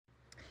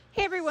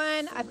Hey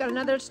everyone, I've got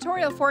another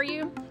tutorial for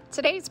you.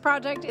 Today's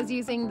project is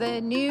using the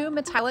new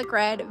metallic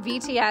red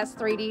VTS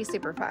 3D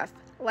Super Puff.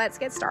 Let's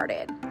get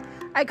started.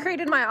 I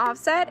created my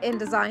offset in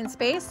Design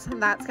Space,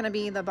 and that's going to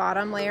be the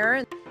bottom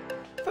layer.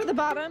 For the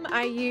bottom,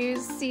 I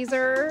use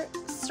Siser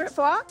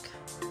StripFlock,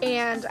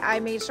 and I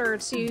made sure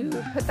to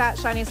put that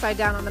shiny side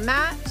down on the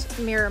mat,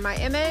 mirror my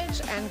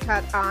image, and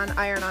cut on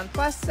Iron On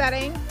Plus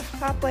setting.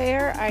 Top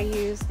layer, I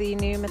use the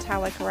new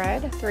metallic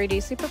red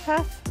 3D Super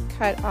Puff.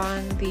 Cut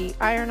on the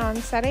Iron On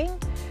setting,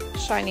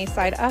 shiny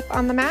side up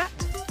on the mat.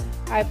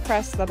 I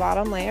press the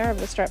bottom layer of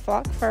the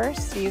StripFlock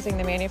first using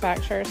the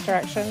manufacturer's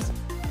directions,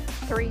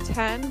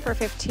 310 for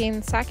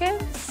 15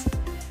 seconds.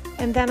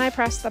 And then I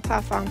press the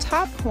puff on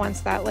top once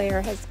that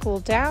layer has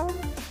cooled down.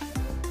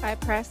 I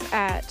press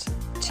at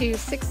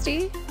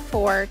 260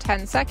 for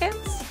 10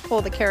 seconds,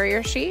 pull the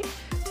carrier sheet,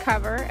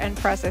 cover, and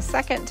press a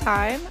second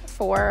time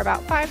for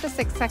about 5 to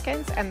 6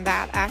 seconds, and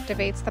that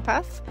activates the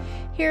puff.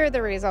 Here are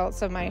the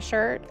results of my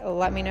shirt.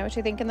 Let me know what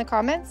you think in the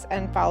comments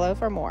and follow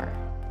for more.